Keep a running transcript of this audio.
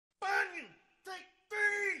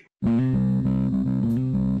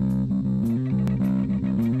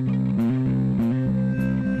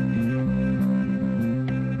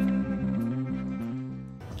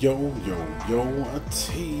Yo, a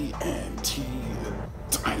TNT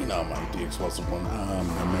Dynamite, the explosive one. I'm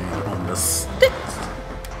the man on the sticks.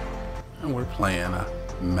 And we're playing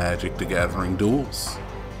Magic the Gathering Duels.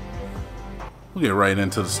 We'll get right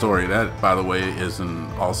into the story. That, by the way, is an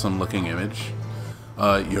awesome looking image.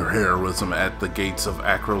 Your heroism at the gates of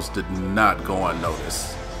Akros did not go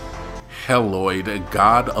unnoticed. Heloid,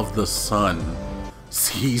 god of the sun,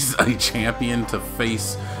 sees a champion to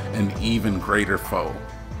face an even greater foe.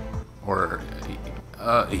 Or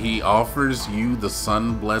he offers you the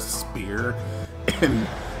sun-blessed spear and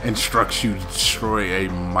instructs you to destroy a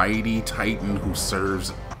mighty titan who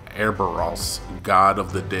serves Erebos, god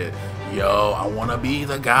of the dead. Yo, I want to be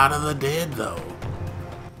the god of the dead, though.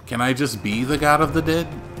 Can I just be the god of the dead?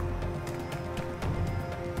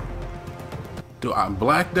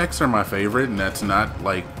 Black decks are my favorite, and that's not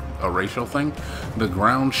like a racial thing. The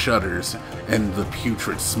ground shudders, and the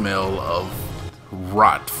putrid smell of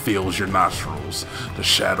rot fills your nostrils. The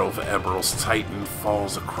shadow of Erebos Titan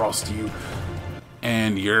falls across you,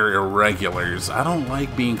 and your irregulars. I don't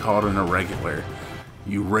like being called an irregular.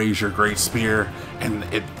 You raise your great spear, and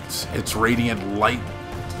its radiant light.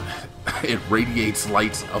 It radiates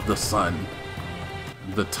lights of the sun.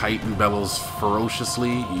 The Titan bellows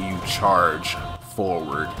ferociously. You charge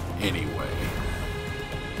forward anyway.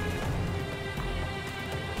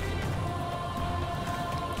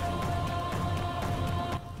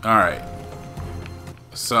 Alright.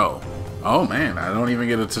 So, oh man, I don't even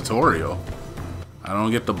get a tutorial. I don't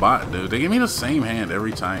get the bot, dude. They give me the same hand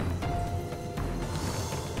every time.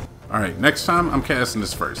 Alright, next time I'm casting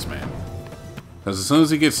this first, man. Because as soon as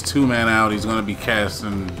he gets 2 mana out, he's going to be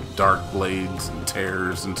casting Dark Blades and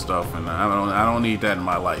Terrors and stuff, and I don't need that in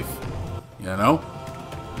my life. You know?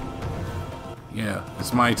 Yeah,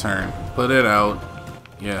 it's my turn. Put it out.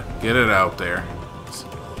 Yeah, get it out there.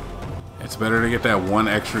 It's better to get that 1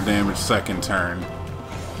 extra damage second turn.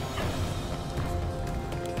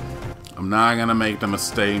 I'm not going to make the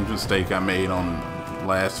mistake I made on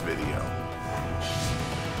last video.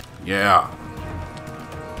 Yeah.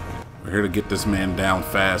 We're here to get this man down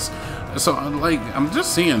fast. So, like, I'm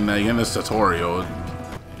just seeing that in this tutorial,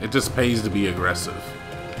 it just pays to be aggressive.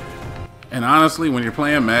 And honestly, when you're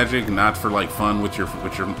playing Magic, not for like fun with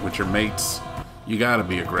your mates, you gotta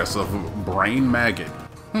be aggressive. Brain Maggot.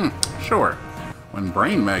 Sure. When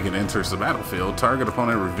Brain Maggot enters the battlefield, target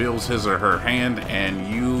opponent reveals his or her hand, and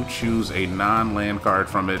you choose a non-land card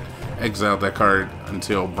from it. Exile that card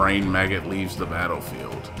until Brain Maggot leaves the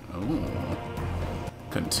battlefield. Ooh.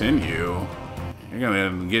 Continue. You're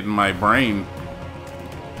gonna get in my brain.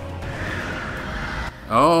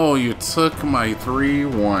 Oh, you took my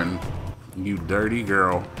 3/1. You dirty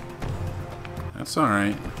girl. That's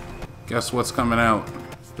alright. Guess what's coming out?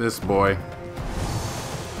 This boy.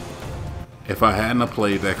 If I hadn't have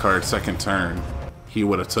played that card second turn, he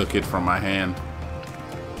would have took it from my hand.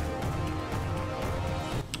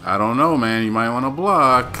 I don't know, man. You might want to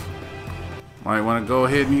block. Might want to go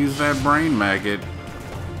ahead and use that Brain Maggot.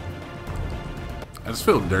 I just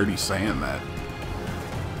feel dirty saying that.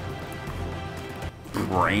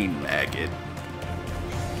 Brain Maggot.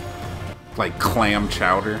 Like clam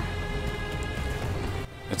chowder.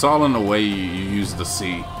 It's all in the way you use the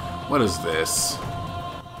C. What is this?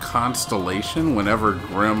 Constellation. Whenever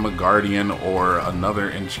Grim Guardian or another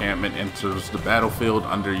enchantment enters the battlefield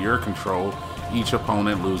under your control, each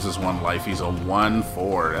opponent loses 1 life. He's a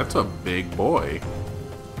 1/4. That's a big boy.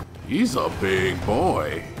 He's a big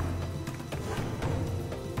boy.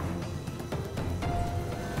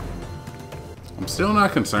 I'm still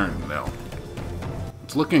not concerned, though.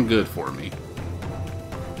 It's looking good for me.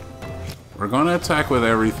 We're going to attack with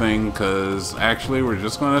everything, because actually we're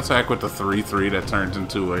just going to attack with the 3/3 that turns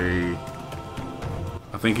into a...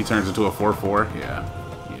 I think he turns into a 4/4. Yeah,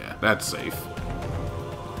 that's safe.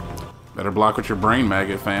 Better block with your Brain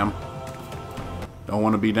Maggot, fam. Don't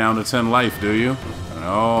want to be down to 10 life, do you?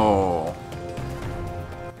 No.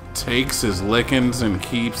 Takes his lickings and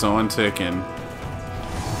keeps on ticking.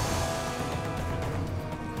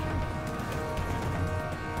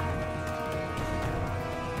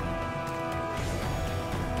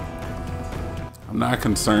 I'm not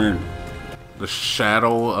concerned. The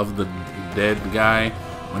shadow of the dead guy.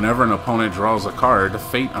 Whenever an opponent draws a card, the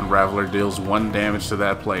Fate Unraveler deals 1 damage to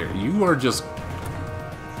that player. You are just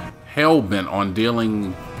hell-bent on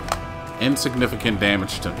dealing insignificant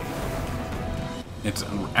damage to me. It's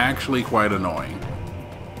actually quite annoying.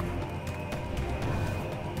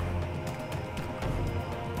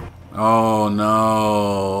 Oh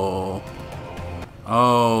no.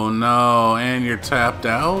 Oh no, and you're tapped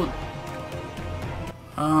out?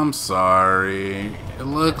 I'm sorry. It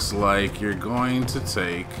looks like you're going to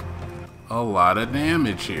take a lot of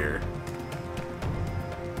damage here.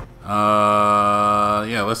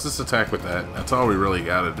 Yeah, let's just attack with that. That's all we really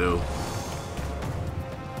gotta do.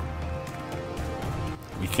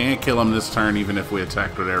 We can't kill him this turn even if we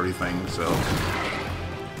attacked with everything, so...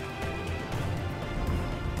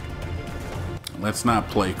 let's not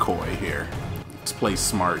play coy here. Let's play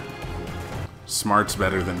smart. Smart's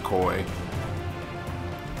better than coy.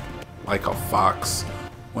 Like a fox.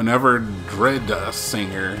 Whenever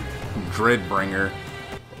Dreadbringer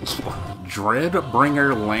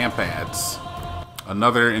lamp adds,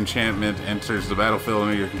 another enchantment enters the battlefield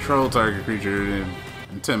under your control. Target creature and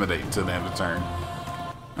intimidate until the end of the turn.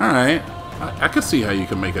 Alright. I could see how you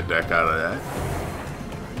can make a deck out of that.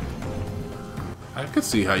 I could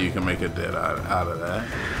see how you can make a deck out of that.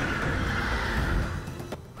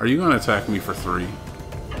 Are you going to attack me for 3?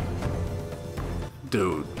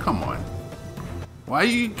 Dude, come on. Why are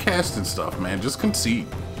you casting stuff, man? Just concede.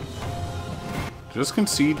 Just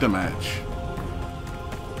concede the match.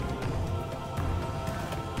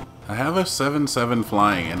 I have a 7/7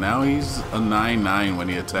 flying, and now he's a 9/9 when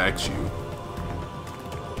he attacks you.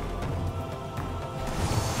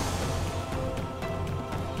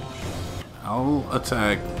 I'll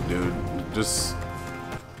attack, dude. Just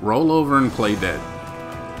roll over and play dead.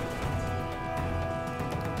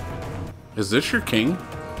 Is this your king?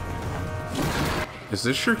 Is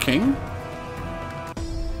this your king?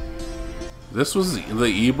 This was the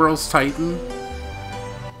Ebros Titan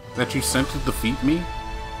that you sent to defeat me?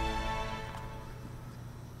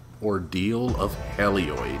 Ordeal of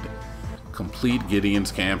Helioid. Complete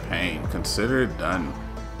Gideon's campaign. Consider it done.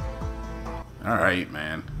 Alright,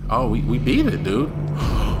 man. Oh, we beat it, dude.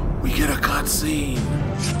 We get a cutscene.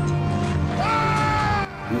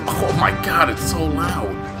 Oh my god, it's so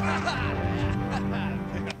loud.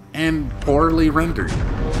 And poorly rendered.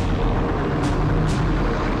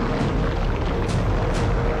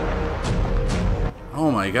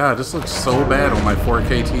 Oh my god, this looks so bad on my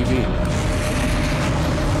 4K TV.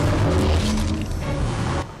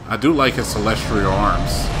 I do like his celestial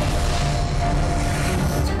arms.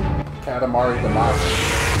 Katamari Damacy.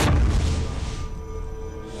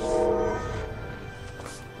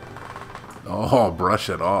 Oh, brush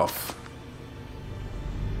it off.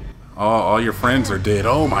 Oh, all your friends are dead.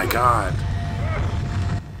 Oh my god.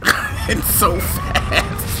 It's so fast.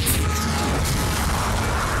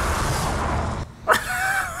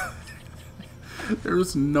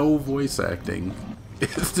 There's no voice acting.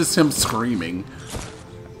 It's just him screaming.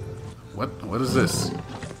 What is this?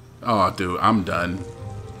 Oh, dude, I'm done.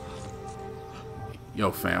 Yo,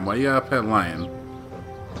 fam, why you got a pet lion?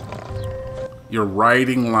 You're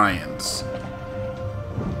riding lions.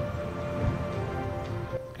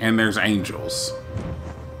 And there's angels.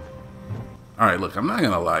 Alright, look, I'm not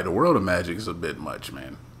gonna lie. The World of Magic is a bit much,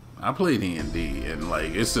 man. I play D&D, and,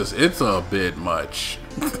 like, it's a bit much.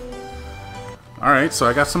 Alright, so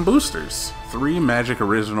I got some boosters. 3 Magic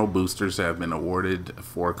Original boosters have been awarded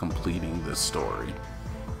for completing this story.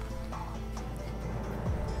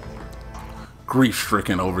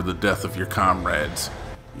 Grief-stricken over the death of your comrades,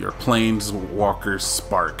 your Planeswalker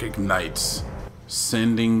spark ignites,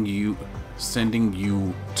 sending you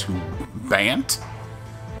to Bant?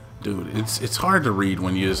 Dude, it's hard to read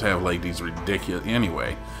when you just have like these ridiculous...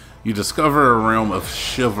 Anyway, you discover a realm of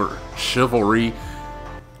chivalry,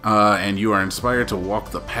 and you are inspired to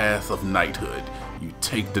walk the path of knighthood. You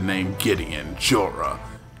take the name Gideon, Jorah,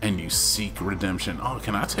 and you seek redemption. Oh,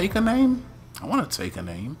 can I take a name? I want to take a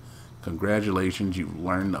name. Congratulations, you've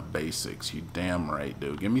learned the basics. You damn right,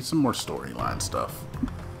 dude. Give me some more storyline stuff.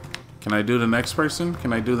 Can I do the next person?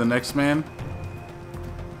 Can I do the next man?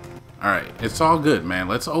 Alright, it's all good, man.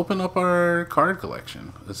 Let's open up our card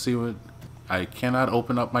collection. Let's see what... I cannot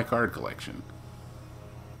open up my card collection.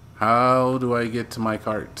 How do I get to my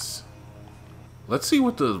cards? Let's see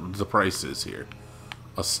what the price is here.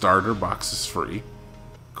 A starter box is free.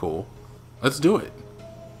 Cool. Let's do it.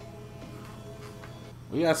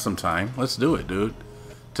 We got some time. Let's do it, dude.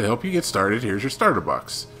 To help you get started, here's your starter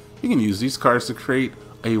box. You can use these cards to create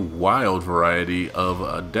a wild variety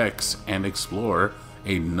of decks and explore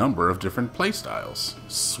a number of different playstyles.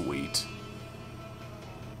 Sweet.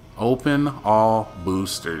 Open all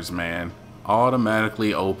boosters, man.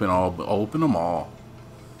 Automatically open them all.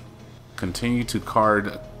 Continue to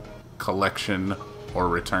card collection or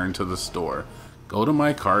return to the store. Go to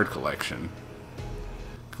my card collection.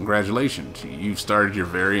 Congratulations, you've started your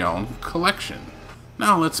very own collection.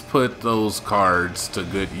 Now let's put those cards to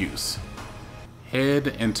good use. Head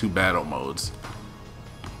into battle modes.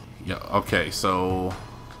 Yeah, okay, so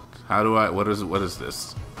how do I what is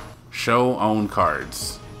this? Show own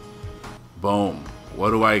cards. Boom.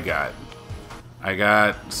 What do I got? I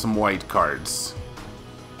got some white cards.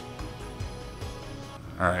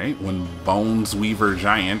 Alright, when Bones Weaver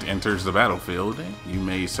Giant enters the battlefield, you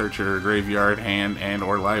may search your graveyard, hand, and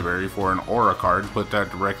or library for an aura card. Put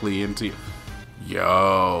that directly into...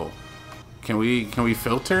 Yo. Can we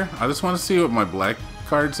filter? I just want to see what my black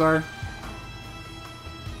cards are.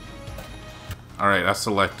 Alright, I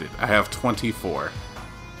selected. I have 24.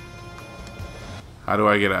 How do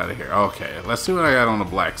I get out of here? Okay, let's see what I got on the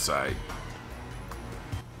black side.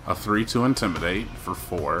 A 3/2 Intimidate for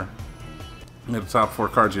 4. At the top 4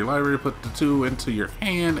 cards of your library, put the 2 into your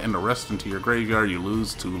hand and the rest into your graveyard. You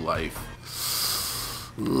lose 2 life.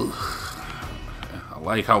 Ugh. I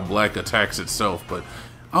like how black attacks itself, but...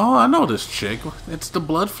 Oh, I know this chick. It's the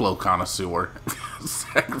Blood Flow Connoisseur.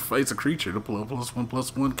 Sacrifice a creature to pull a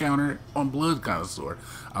 +1/+1 counter on Blood Connoisseur.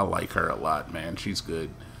 I like her a lot, man. She's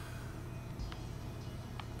good.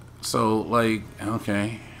 So, like,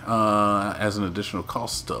 okay. As an additional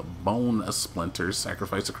cost to Bone a Splinter,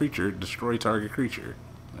 sacrifice a creature, destroy target creature.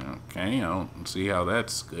 Okay, I don't see how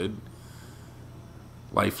that's good.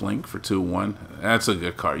 Lifelink for 2/1. That's a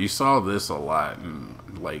good card. You saw this a lot in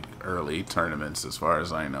like early tournaments, as far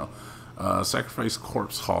as I know. Sacrifice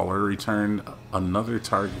Corpse Hauler. Return another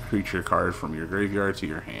target creature card from your graveyard to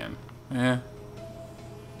your hand.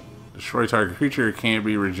 Destroy target creature, can't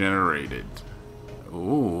be regenerated.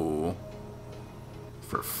 Ooh.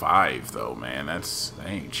 For 5 though, man. That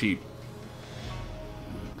ain't cheap.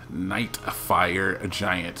 Nightfire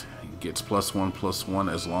Giant gets +1/+1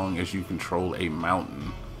 as long as you control a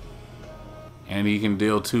mountain. And he can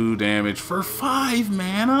deal 2 damage for 5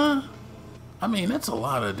 mana. I mean, that's a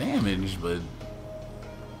lot of damage, but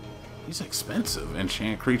he's expensive.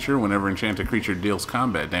 Enchant creature. Whenever enchanted creature deals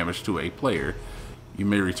combat damage to a player, you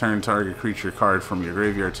may return target creature card from your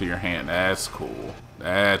graveyard to your hand. That's cool.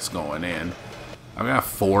 That's going in. I've got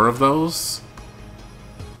 4 of those.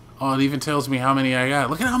 Oh, it even tells me how many I got.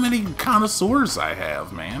 Look at how many connoisseurs I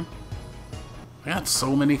have, man. I got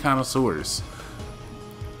so many connoisseurs.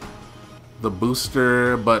 The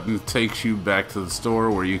booster button takes you back to the store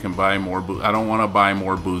where you can buy more. I don't want to buy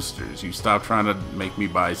more boosters. You stop trying to make me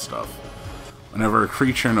buy stuff. Whenever a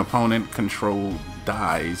creature an opponent control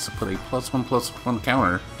dies, put a +1/+1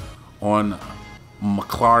 counter on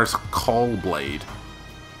McClar's Callblade.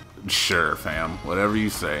 Sure, fam. Whatever you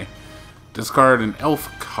say. Discard an elf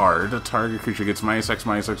card. A target creature gets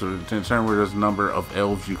 -X/-X with a turn where there's a number of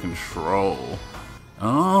elves you control.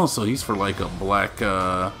 Oh, so he's for like a black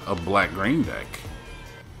green deck.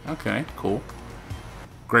 Okay, cool.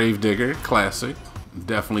 Gravedigger, classic.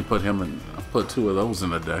 Definitely put 2 of those in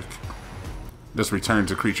the deck. This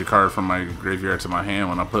returns a creature card from my graveyard to my hand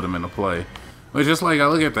when I put them into play. But just like I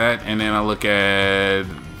look at that and then I look at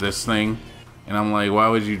this thing and I'm like, why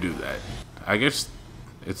would you do that? I guess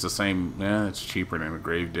it's the same. Yeah, it's cheaper than a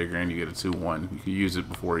Gravedigger and you get a 2/1. You can use it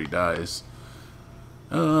before he dies.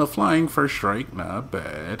 Flying First Strike, not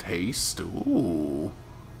bad. Haste, ooh.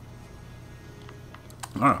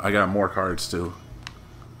 Alright, I got more cards too.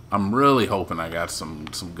 I'm really hoping I got some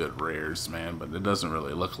good rares, man, but it doesn't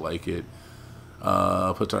really look like it.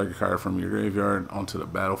 Put target card from your graveyard onto the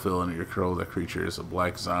battlefield and your control that creature is a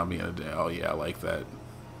black zombie in a day. Oh yeah, I like that.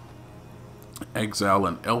 Exile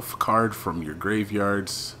an elf card from your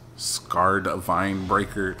graveyards. Scarred Vine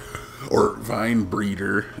Breaker or Vine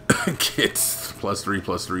Breeder gets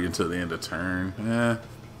 +3/+3 until the end of turn.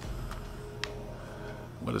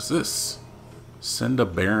 What is this? Send a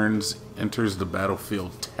Barons enters the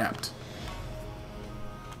battlefield tapped.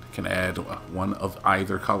 I can add 1 of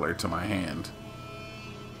either color to my hand.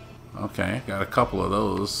 Okay, got a couple of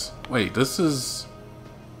those. Wait, this is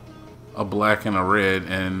a black and a red,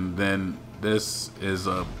 and then this is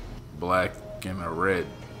a black and a red.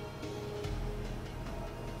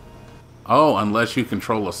 Oh, unless you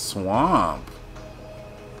control a swamp.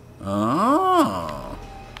 Oh,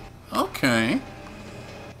 okay.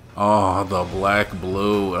 Oh, the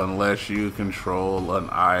black-blue, unless you control an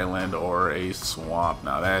island or a swamp.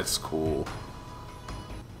 Now that's cool.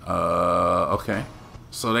 Okay.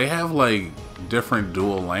 So they have like different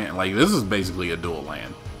dual land. Like this is basically a dual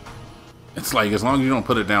land. It's like as long as you don't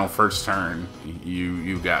put it down first turn,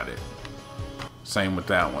 you got it. Same with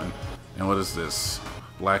that one. And what is this?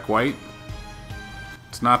 Black-white?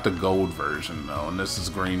 It's not the gold version though, and this is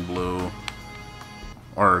green-blue.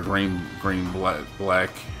 Or green-black.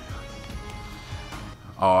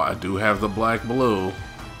 Oh, I do have the black-blue.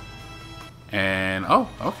 And, oh,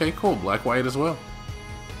 okay, cool. Black-white as well.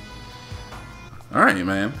 Alright,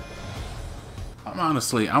 man.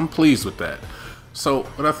 I'm pleased with that. So,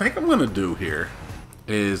 what I think I'm going to do here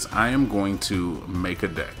is I am going to make a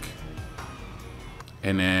deck.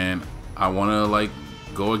 And then I want to like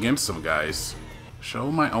go against some guys.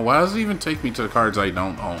 Show my... Oh, why does it even take me to the cards I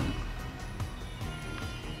don't own?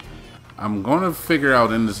 I'm going to figure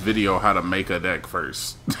out in this video how to make a deck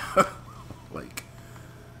first. Like,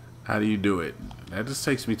 how do you do it? That just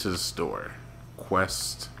takes me to the store.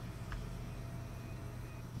 Quest.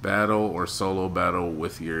 Battle or solo battle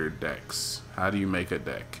with your decks. How do you make a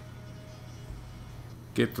deck?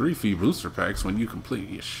 Get 3 free booster packs when you complete.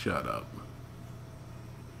 Yeah, shut up.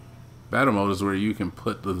 Battle mode is where you can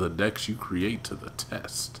put the decks you create to the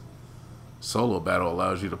test. Solo battle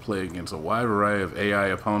allows you to play against a wide variety of AI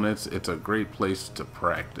opponents. It's a great place to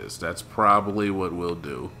practice. That's probably what we'll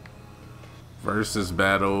do. Versus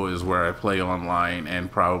battle is where I play online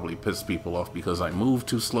and probably piss people off because I move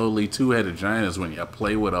too slowly. Two-headed giant is when you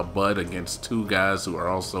play with a bud against 2 guys who are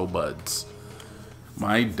also buds.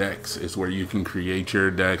 My decks is where you can create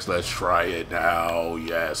your decks. Let's try it now.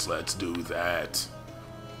 Yes, let's do that.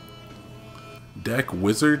 Deck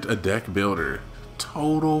wizard, a deck builder.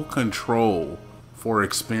 Total control for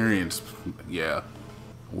experience. Yeah,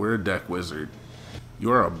 we're a deck wizard.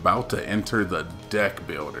 You're about to enter the deck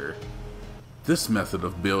builder. This method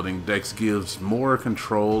of building decks gives more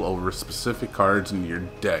control over specific cards in your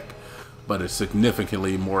deck, but it's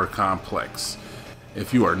significantly more complex.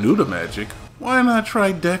 If you are new to Magic, why not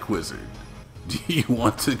try Deck Wizard? Do you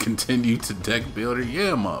want to continue to Deck Builder?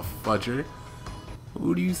 Yeah, motherfudger.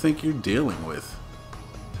 Who do you think you're dealing with?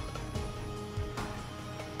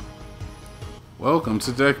 Welcome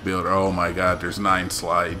to Deck Builder. Oh my god, there's 9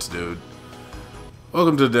 slides, dude.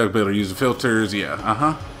 Welcome to Deck Builder. Use the filters. Yeah,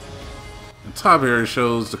 The top area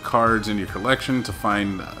shows the cards in your collection. To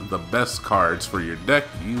find the best cards for your deck,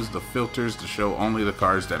 use the filters to show only the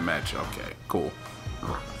cards that match. Okay, cool.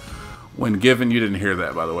 When given, you didn't hear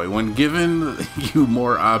that by the way. When given you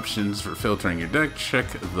more options for filtering your deck, check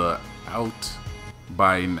them out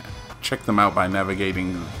by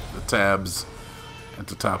navigating the tabs at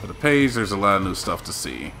the top of the page. There's a lot of new stuff to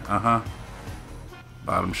see.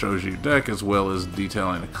 Bottom shows you your deck as well as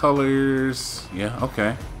detailing the colors. Yeah,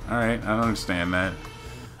 okay. Alright, I understand that.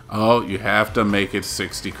 Oh, you have to make it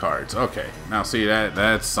 60 cards. Okay, now see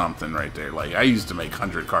that's something right there. Like, I used to make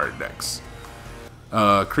 100 card decks.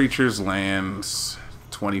 Creatures, lands,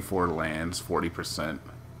 24 lands, 40%.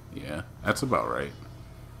 Yeah, that's about right.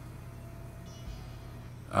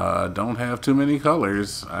 Don't have too many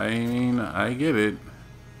colors. I mean, I get it.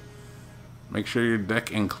 Make sure your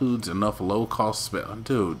deck includes enough low-cost spell.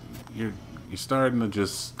 Dude, you're starting to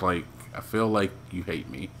just, like, I feel like you hate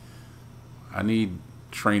me. I need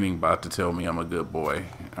training bot to tell me I'm a good boy.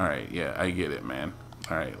 Alright, yeah, I get it, man.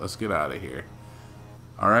 Alright, let's get out of here.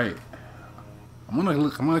 Alright. I'm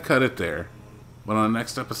gonna cut it there. But on the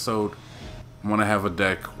next episode, I'm gonna have a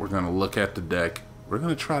deck. We're gonna look at the deck. We're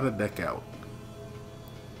gonna try the deck out.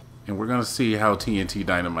 And we're gonna see how TNT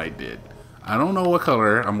Dinomight did. I don't know what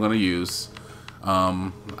color I'm gonna use.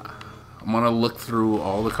 I'm gonna look through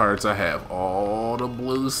all the cards I have. All the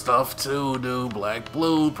blue stuff too, dude. Black,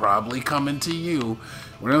 blue, probably coming to you.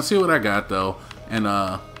 We're gonna see what I got though. And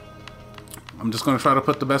I'm just gonna try to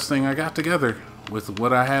put the best thing I got together with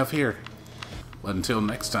what I have here. But until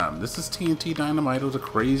next time, this is TNT Dinomight of the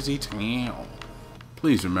Crazy Town.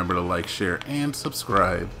 Please remember to like, share, and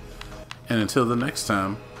subscribe. And until the next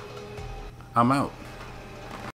time, I'm out.